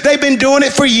something. They've been doing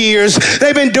it for years.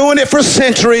 They've been doing it for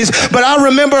centuries. But I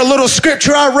remember a little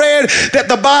scripture I read that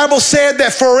the Bible said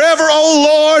that forever, oh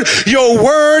Lord, your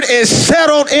word is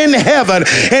settled in heaven.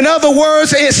 In other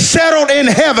words, it's settled in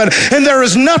heaven. And there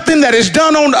is nothing that is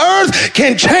done on earth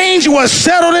can change what's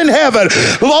settled in heaven.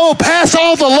 Oh, pass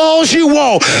all the laws you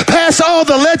want. Pass all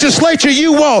the legislature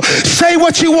you want. Say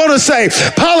what you want to say.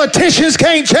 Politicians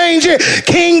can't change it.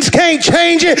 Kings can't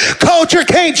change it. Culture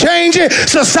can't change it.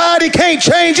 Society can't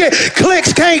change it.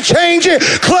 Cliques can't change it.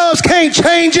 Clubs can't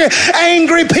change it.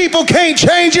 Angry people can't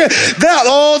change it.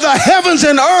 The heavens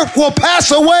and earth will pass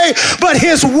away, but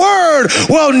his word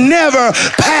will never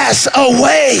pass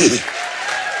away.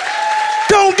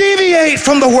 Don't deviate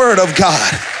from the word of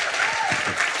God.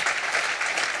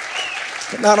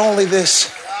 But not only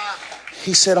this,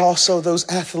 he said also those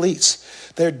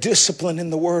athletes, they're disciplined in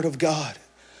the word of God,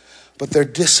 but they're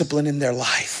disciplined in their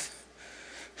life.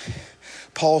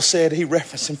 Paul said, he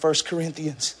referenced in 1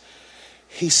 Corinthians,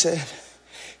 he said,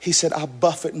 I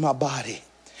buffet my body.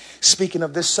 Speaking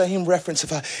of this same reference,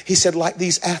 he said, like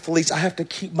these athletes, I have to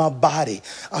keep my body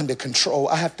under control.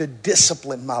 I have to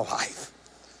discipline my life.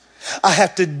 I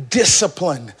have to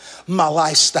discipline my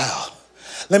lifestyle.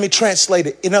 Let me translate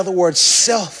it. In other words,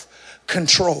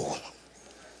 self-control.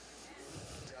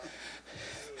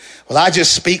 Well, I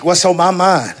just speak what's on my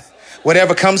mind.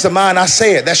 Whatever comes to mind, I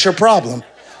say it. That's your problem.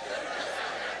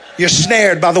 You're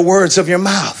snared by the words of your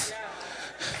mouth.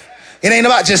 It ain't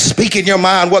about just speaking your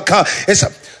mind. It's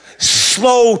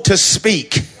slow to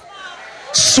speak,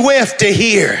 swift to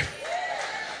hear.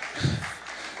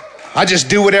 I just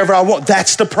do whatever I want.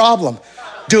 That's the problem.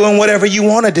 Doing whatever you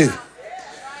want to do.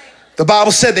 The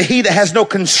Bible said that he that has no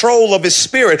control of his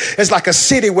spirit is like a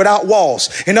city without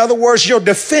walls. In other words, your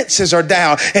defenses are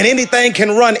down and anything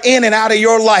can run in and out of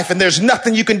your life and there's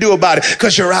nothing you can do about it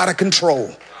because you're out of control.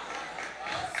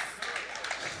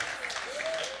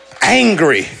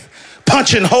 Angry,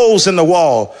 punching holes in the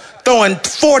wall,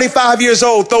 45 years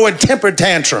old, throwing temper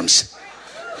tantrums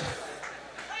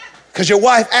because your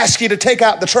wife asked you to take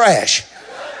out the trash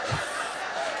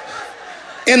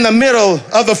in the middle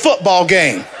of the football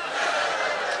game.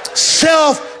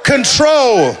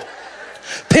 Self-control.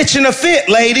 Pitching a fit,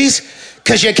 ladies,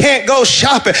 because you can't go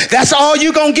shopping. That's all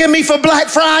you gonna give me for Black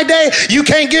Friday? You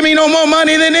can't give me no more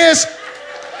money than this?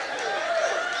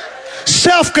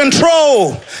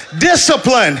 Self-control,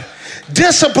 discipline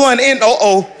in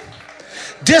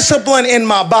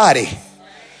my body,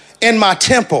 in my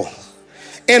temple,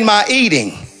 in my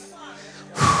eating.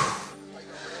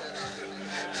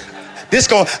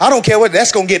 I don't care what,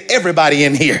 that's gonna get everybody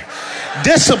in here.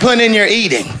 Discipline in your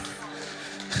eating.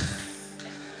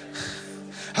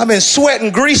 I've been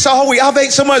sweating grease all week. I've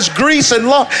ate so much grease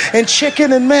and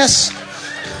chicken and mess.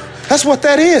 That's what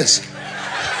that is.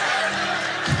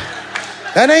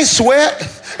 That ain't sweat.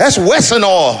 That's Wesson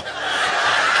oil.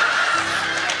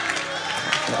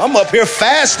 I'm up here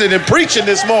fasting and preaching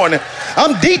this morning.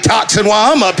 I'm detoxing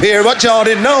while I'm up here. What y'all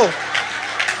didn't know.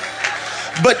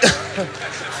 But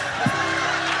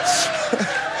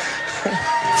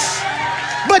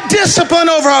discipline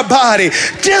over our body.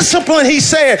 Discipline, he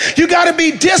said. You got to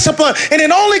be disciplined. And it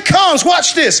only comes,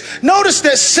 watch this. Notice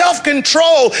that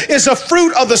self-control is a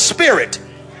fruit of the Spirit.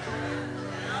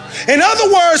 In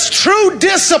other words, true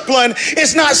discipline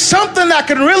is not something I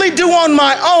can really do on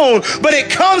my own, but it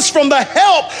comes from the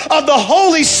help of the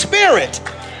Holy Spirit.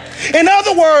 In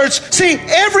other words, see,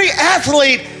 every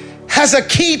athlete has a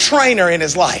key trainer in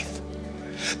his life.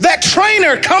 That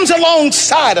trainer comes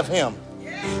alongside of him,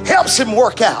 helps him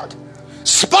work out,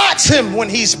 spots him when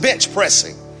he's bench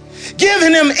pressing,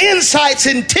 giving him insights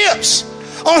and tips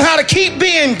on how to keep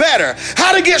being better,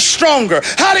 how to get stronger,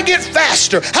 how to get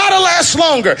faster, how to last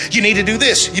longer. You need to do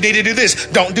this. You need to do this.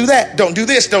 Don't do that. Don't do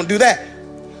this. Don't do that.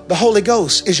 The Holy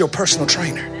Ghost is your personal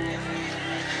trainer.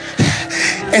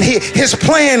 And his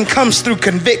plan comes through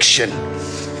conviction.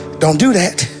 Don't do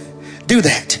that. Do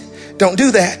that. Don't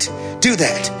do that. Do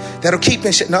that. That'll keep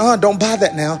me. No, don't buy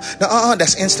that now. No,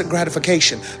 that's instant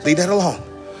gratification. Leave that alone.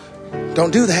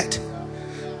 Don't do that.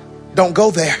 Don't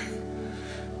go there.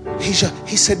 He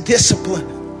said discipline.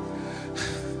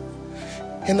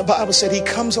 And the Bible said he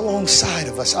comes alongside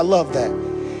of us. I love that.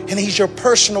 And he's your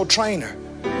personal trainer.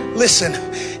 Listen,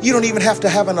 you don't even have to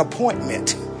have an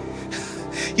appointment.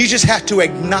 You just have to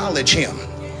acknowledge him.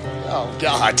 Oh,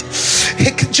 God.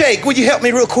 Hey, Jake, will you help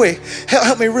me real quick?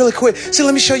 Help me really quick. See,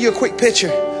 let me show you a quick picture.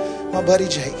 My buddy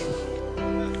Jake.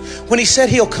 When he said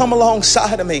he'll come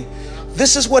alongside of me,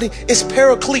 this is what it's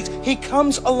paraclete. He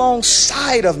comes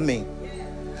alongside of me.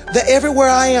 That everywhere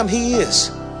I am, he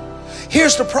is.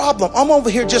 Here's the problem. I'm over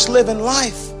here just living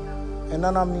life. And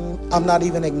then I'm not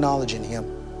even acknowledging him.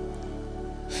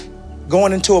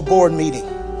 Going into a board meeting.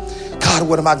 God,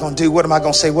 what am I going to do? What am I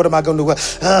going to say? What am I going to do?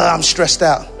 I'm stressed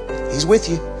out. He's with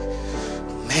you.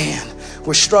 Man,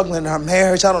 we're struggling in our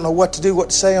marriage. I don't know what to do, what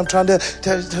to say. I'm trying to.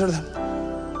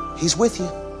 He's with you.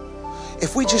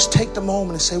 If we just take the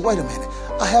moment and say, wait a minute,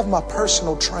 I have my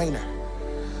personal trainer.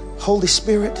 Holy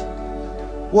Spirit,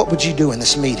 what would you do in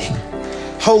this meeting?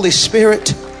 Holy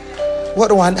Spirit, what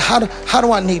do I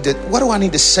need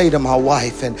to say to my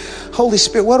wife? And Holy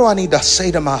Spirit, what do I need to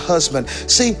say to my husband?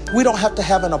 See, we don't have to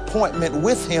have an appointment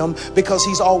with him because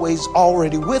he's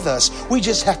already with us. We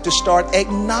just have to start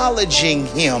acknowledging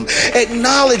him,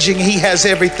 acknowledging he has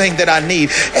everything that I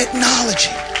need,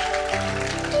 acknowledging.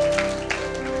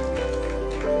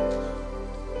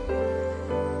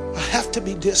 I have to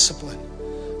be disciplined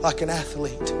like an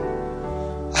athlete.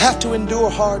 I have to endure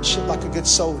hardship like a good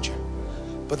soldier.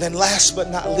 But then last but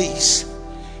not least,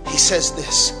 he says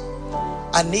this: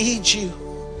 I need you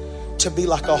to be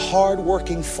like a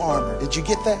hardworking farmer. Did you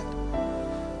get that?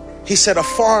 He said a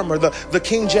farmer. The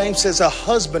King James says a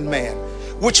husbandman,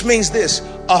 which means this: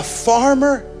 a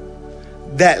farmer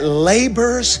that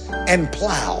labors and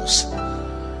plows.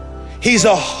 He's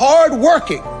a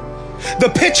hardworking. The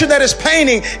picture that is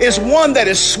painting is one that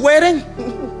is sweating,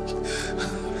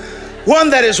 one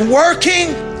that is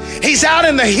working. He's out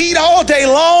in the heat all day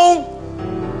long.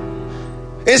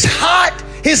 It's hot.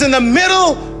 He's in the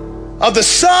middle of the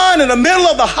sun, in the middle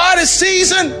of the hottest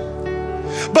season.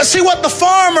 But see what the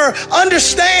farmer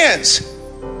understands.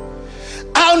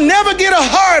 I'll never get a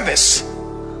harvest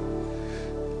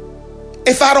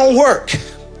if I don't work.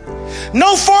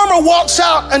 No farmer walks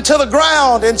out into the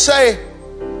ground and say,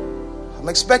 I'm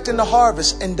expecting the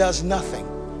harvest, and does nothing.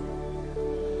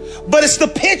 But it's the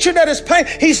picture that is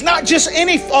painted. He's not just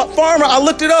any farmer. I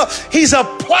looked it up. He's a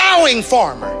plowing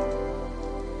farmer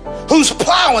who's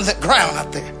plowing the ground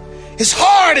up there. It's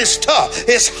hard, it's tough,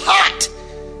 it's hot.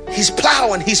 He's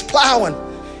plowing, he's plowing.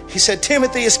 He said,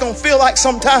 Timothy, it's going to feel like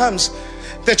sometimes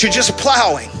that you're just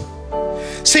plowing.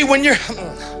 See,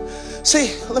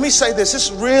 let me say this.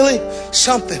 This is really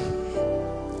something.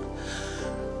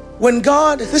 When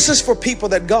God, this is for people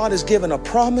that God has given a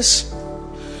promise.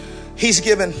 He's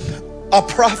given a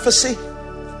prophecy.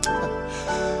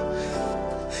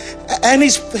 And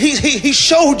he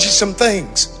showed you some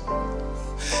things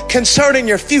concerning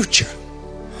your future.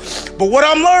 But what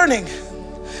I'm learning,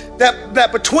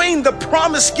 that between the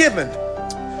promise given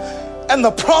and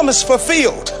the promise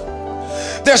fulfilled,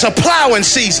 there's a plowing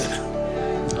season.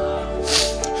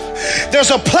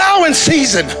 There's a plowing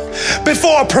season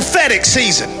before a prophetic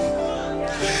season.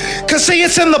 Because see,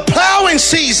 it's in the plowing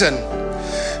season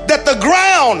that the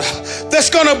ground that's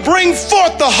going to bring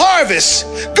forth the harvest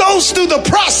goes through the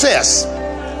process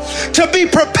to be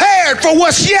prepared for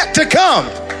what's yet to come.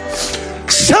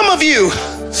 Some of you,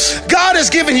 God has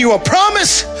given you a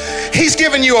promise. He's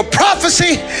given you a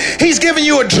prophecy. He's given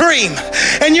you a dream.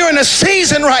 And you're in a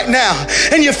season right now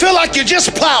and you feel like you're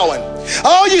just plowing.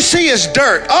 All you see is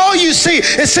dirt. All you see,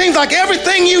 it seems like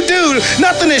everything you do,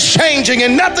 nothing is changing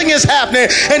and nothing is happening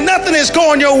and nothing is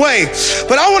going your way.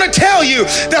 But I want to tell you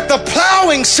that the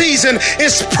plowing season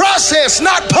is process,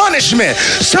 not punishment.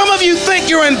 Some of you think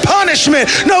you're in punishment.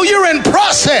 No, you're in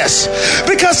process,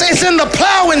 because it's in the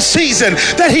plowing season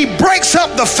that he breaks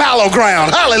up the fallow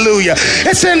ground. Hallelujah.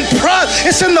 It's in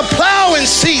the plowing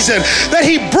season that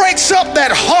he breaks up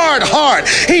that hard heart.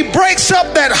 He breaks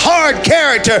up that hard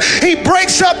character. He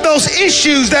breaks up those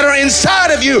issues that are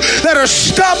inside of you that are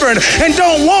stubborn and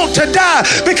don't want to die,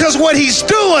 because what he's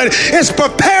doing is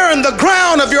preparing the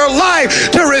ground of your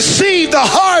life to receive the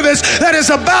harvest that is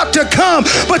about to come.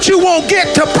 But you won't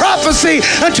get to prophecy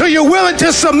until you're willing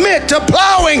to submit to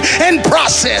plowing and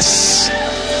process.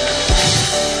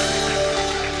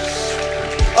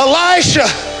 Elisha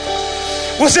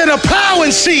was in a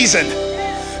plowing season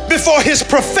before his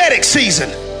prophetic season.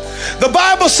 The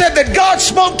Bible said that God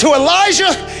spoke to Elijah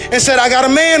and said, I got a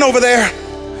man over there.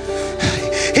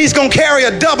 He's going to carry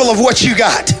a double of what you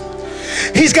got.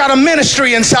 He's got a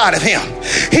ministry inside of him.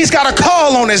 He's got a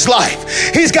call on his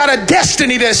life. He's got a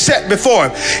destiny that's set before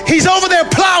him. He's over there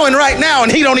plowing right now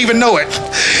and he don't even know it.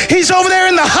 He's over there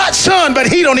in the hot sun, but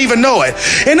he don't even know it.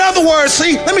 In other words,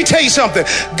 see, let me tell you something.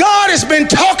 God has been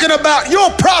talking about your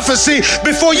prophecy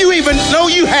before you even know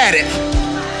you had it.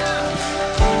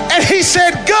 And he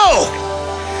said, go.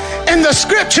 And the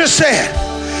scripture said,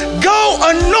 go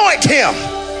anoint him.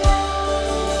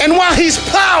 And while he's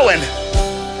plowing,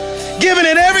 giving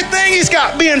it everything he's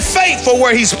got, being faithful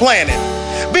where he's planted,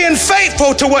 being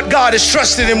faithful to what God has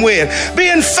trusted him with,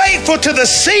 being faithful to the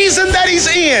season that he's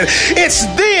in, it's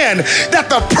then that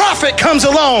the prophet comes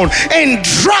along and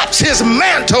drops his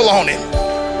mantle on him.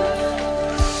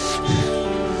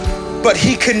 But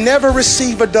he could never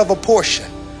receive a double portion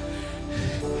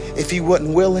if he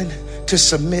wasn't willing to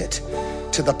submit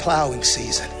to the plowing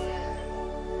season.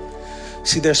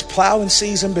 See, there's plowing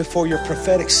season before your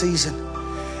prophetic season,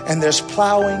 and there's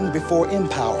plowing before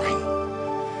empowering.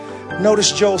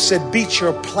 Notice Joel said, beat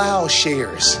your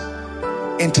plowshares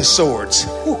into swords.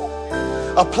 Whew.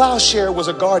 A plowshare was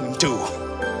a gardening tool.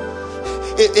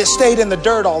 It stayed in the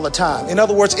dirt all the time. In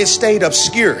other words, it stayed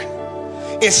obscure.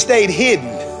 It stayed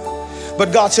hidden.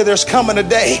 But God said, there's coming a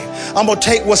day I'm going to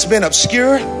take what's been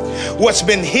obscure, what's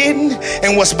been hidden,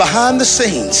 and what's behind the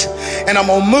scenes, and I'm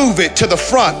going to move it to the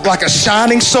front like a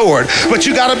shining sword. But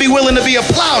you got to be willing to be a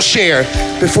plowshare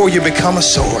before you become a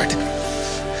sword.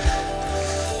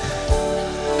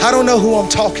 I don't know who I'm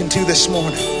talking to this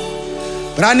morning,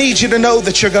 but I need you to know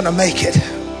that you're going to make it.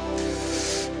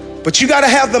 But you got to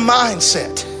have the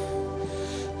mindset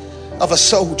of a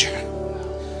soldier,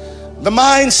 the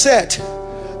mindset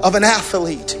of an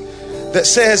athlete that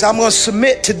says, I'm going to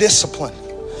submit to discipline.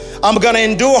 I'm going to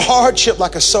endure hardship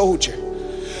like a soldier.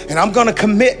 And I'm going to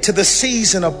commit to the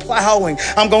season of plowing.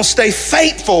 I'm going to stay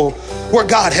faithful where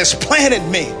God has planted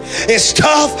me. It's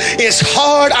tough. It's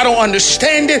hard. I don't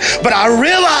understand it. But I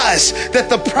realize that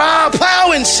the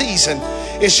plowing season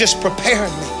is just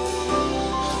preparing me.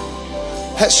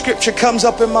 That scripture comes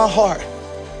up in my heart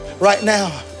right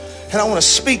now. And I want to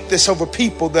speak this over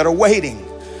people that are waiting.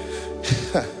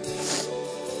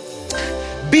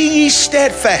 Be ye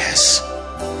steadfast,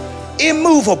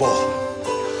 immovable,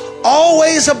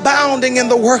 always abounding in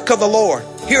the work of the Lord.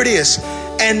 Here it is.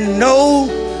 And know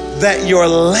that your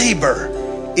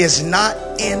labor is not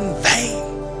in vain.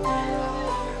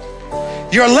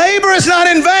 Your labor is not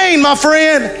in vain, my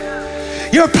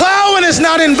friend. Your plowing is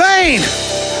not in vain.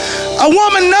 A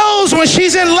woman knows when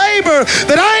she's in labor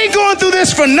that I ain't going through this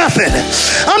for nothing.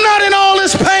 I'm not in all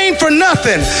this pain for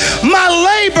nothing. My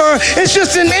labor is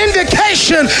just an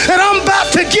indication that I'm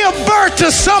about to give birth to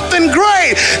something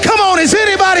great. Come on, is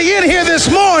anybody in here this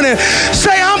morning?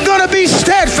 Say, I'm going to be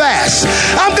steadfast.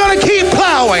 I'm going to keep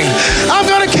plowing. I'm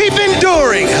going to keep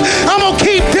enduring. I'm going to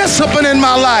keep discipline in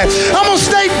my life. I'm going to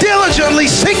stay diligently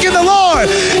seeking the Lord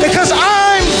because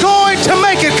I'm going to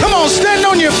make it. Come on, stand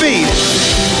on your feet.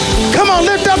 Come on,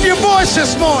 lift up your voice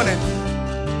this morning.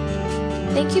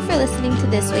 Thank you for listening to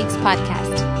this week's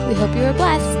podcast. We hope you were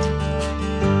blessed.